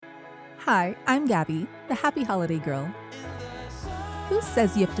Hi, I'm Gabby, the happy holiday girl. Who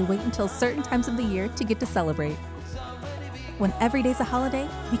says you have to wait until certain times of the year to get to celebrate? When every day's a holiday,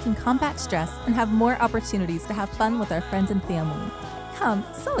 we can combat stress and have more opportunities to have fun with our friends and family. Come,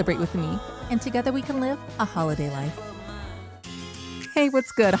 celebrate with me, and together we can live a holiday life. Hey,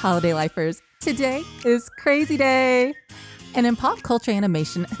 what's good, holiday lifers? Today is Crazy Day! And in pop culture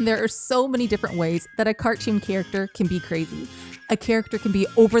animation, there are so many different ways that a cartoon character can be crazy. A character can be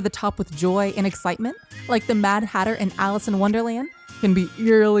over the top with joy and excitement, like the Mad Hatter in Alice in Wonderland, can be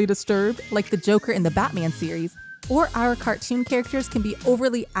eerily disturbed, like the Joker in the Batman series, or our cartoon characters can be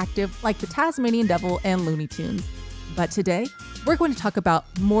overly active, like the Tasmanian Devil and Looney Tunes. But today, we're going to talk about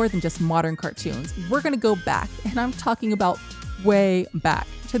more than just modern cartoons. We're going to go back, and I'm talking about way back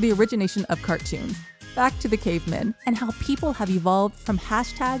to the origination of cartoons. Back to the cavemen and how people have evolved from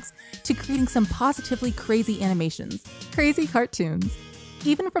hashtags to creating some positively crazy animations, crazy cartoons.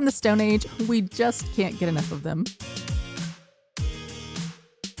 Even from the Stone Age, we just can't get enough of them.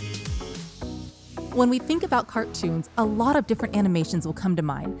 When we think about cartoons, a lot of different animations will come to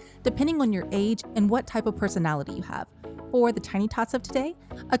mind, depending on your age and what type of personality you have. For the tiny tots of today,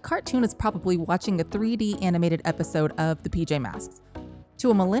 a cartoon is probably watching a 3D animated episode of the PJ Masks. To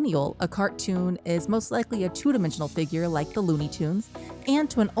a millennial, a cartoon is most likely a two-dimensional figure like the Looney Tunes, and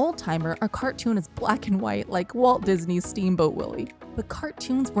to an old-timer, a cartoon is black and white like Walt Disney's Steamboat Willie. But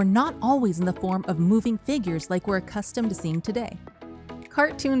cartoons were not always in the form of moving figures like we're accustomed to seeing today.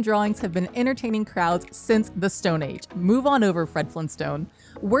 Cartoon drawings have been entertaining crowds since the Stone Age. Move on over, Fred Flintstone.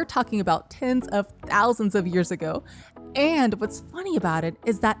 We're talking about tens of thousands of years ago. And what's funny about it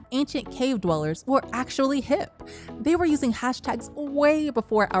is that ancient cave dwellers were actually hip. They were using hashtags way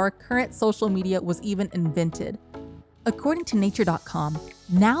before our current social media was even invented. According to Nature.com,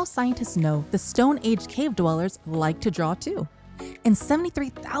 now scientists know the Stone Age cave dwellers like to draw too. In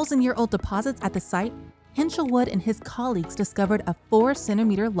 73,000-year-old deposits at the site, Henshaw Wood and his colleagues discovered a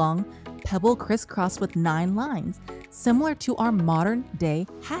 4-centimeter long pebble crisscrossed with 9 lines, similar to our modern-day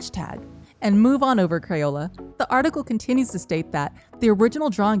hashtag. And move on over, Crayola. The article continues to state that the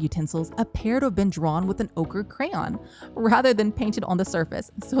original drawing utensils appear to have been drawn with an ochre crayon, rather than painted on the surface,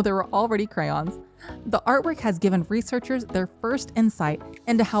 so there were already crayons. The artwork has given researchers their first insight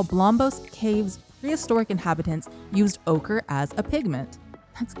into how Blombos Cave's prehistoric inhabitants used ochre as a pigment.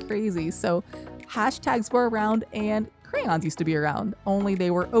 That's crazy. So hashtags were around and crayons used to be around, only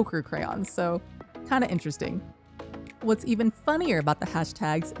they were ochre crayons, so kind of interesting. What's even funnier about the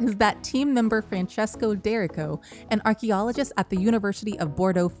hashtags is that team member Francesco Derrico, an archaeologist at the University of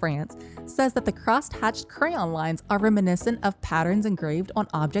Bordeaux, France, says that the crossed-hatched crayon lines are reminiscent of patterns engraved on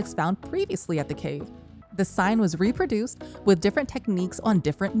objects found previously at the cave. The sign was reproduced with different techniques on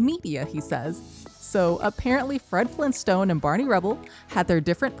different media, he says. So apparently Fred Flintstone and Barney Rubble had their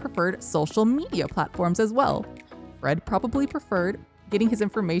different preferred social media platforms as well. Fred probably preferred getting his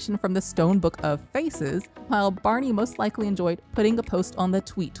information from the Stone Book of Faces, while Barney most likely enjoyed putting a post on the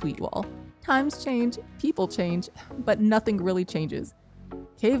tweet wall. Times change, people change, but nothing really changes.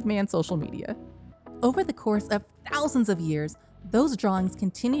 Caveman social media. Over the course of thousands of years, those drawings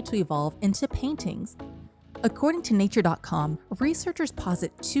continue to evolve into paintings. According to Nature.com, researchers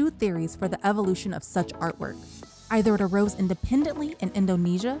posit 2 theories for the evolution of such artwork. Either it arose independently in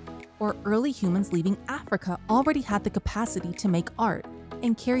Indonesia, or early humans leaving Africa already had the capacity to make art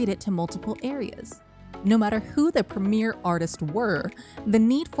and carried it to multiple areas. No matter who the premier artists were, the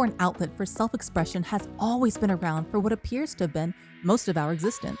need for an outlet for self-expression has always been around for what appears to have been most of our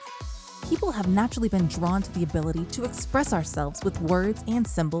existence. People have naturally been drawn to the ability to express ourselves with words and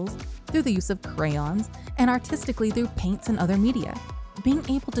symbols through the use of crayons and artistically through paints and other media. Being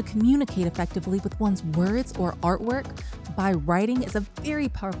able to communicate effectively with one's words or artwork by writing is a very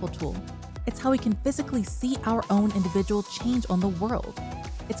powerful tool. It's how we can physically see our own individual change on the world.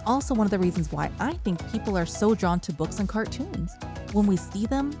 It's also one of the reasons why I think people are so drawn to books and cartoons. When we see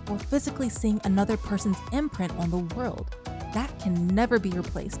them, we're physically seeing another person's imprint on the world. That can never be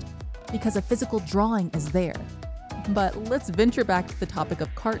replaced because a physical drawing is there. But let's venture back to the topic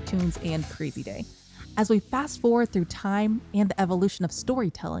of cartoons and Crazy Day. As we fast forward through time and the evolution of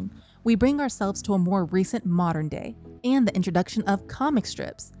storytelling, we bring ourselves to a more recent modern day and the introduction of comic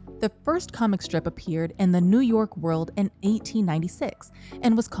strips. The first comic strip appeared in the New York World in 1896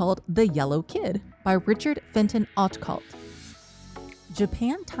 and was called The Yellow Kid by Richard Fenton Outcault.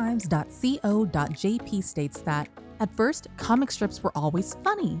 JapanTimes.co.jp states that, at first, comic strips were always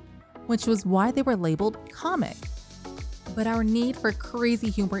funny, which was why they were labeled comic. But our need for crazy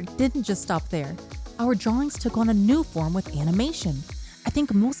humor didn't just stop there. Our drawings took on a new form with animation. I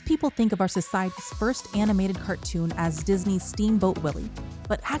think most people think of our society's first animated cartoon as Disney's Steamboat Willie,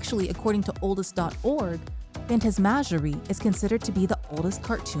 but actually, according to oldest.org, Phantasmagorie is considered to be the oldest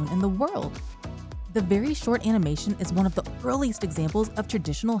cartoon in the world. The very short animation is one of the earliest examples of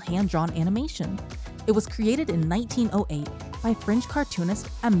traditional hand-drawn animation. It was created in 1908 by French cartoonist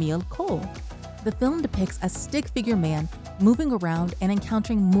Émile Cohl. The film depicts a stick figure man moving around and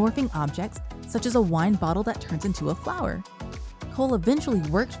encountering morphing objects such as a wine bottle that turns into a flower. Cohl eventually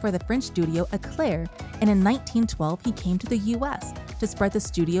worked for the French studio Eclair, and in 1912 he came to the US to spread the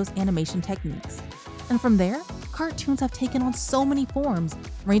studio's animation techniques. And from there, cartoons have taken on so many forms,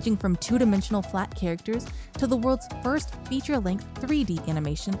 ranging from two-dimensional flat characters to the world's first feature-length 3D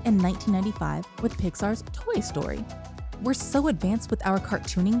animation in 1995 with Pixar's Toy Story. We're so advanced with our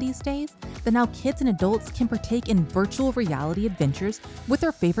cartooning these days that now kids and adults can partake in virtual reality adventures with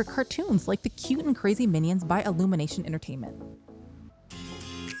their favorite cartoons like the Cute and Crazy Minions by Illumination Entertainment.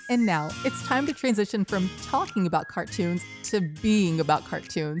 And now, it's time to transition from talking about cartoons to being about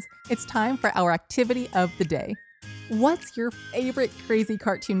cartoons. It's time for our activity of the day. What's your favorite crazy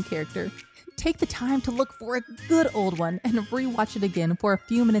cartoon character? Take the time to look for a good old one and rewatch it again for a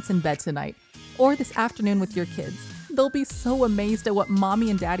few minutes in bed tonight, or this afternoon with your kids. They'll be so amazed at what mommy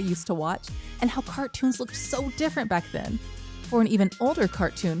and daddy used to watch and how cartoons looked so different back then. For an even older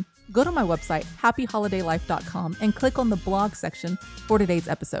cartoon, go to my website, happyholidaylife.com, and click on the blog section for today's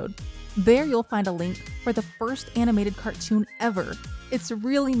episode. There you'll find a link for the first animated cartoon ever. It's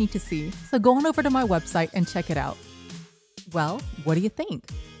really neat to see, so go on over to my website and check it out. Well, what do you think?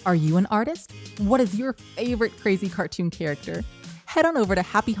 Are you an artist? What is your favorite crazy cartoon character? Head on over to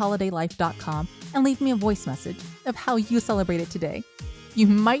happyholidaylife.com and leave me a voice message of how you celebrate it today. You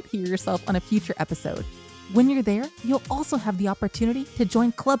might hear yourself on a future episode. When you're there, you'll also have the opportunity to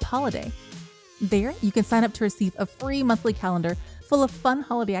join Club Holiday. There, you can sign up to receive a free monthly calendar full of fun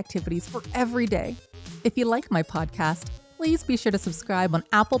holiday activities for every day. If you like my podcast, please be sure to subscribe on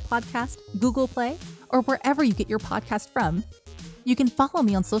Apple Podcast, Google Play, or wherever you get your podcast from. You can follow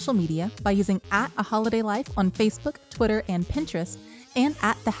me on social media by using @AHolidayLife on Facebook, Twitter, and Pinterest, and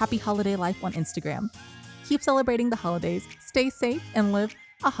 @TheHappyHolidayLife on Instagram. Keep celebrating the holidays, stay safe, and live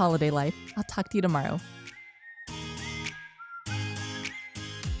a holiday life. I'll talk to you tomorrow.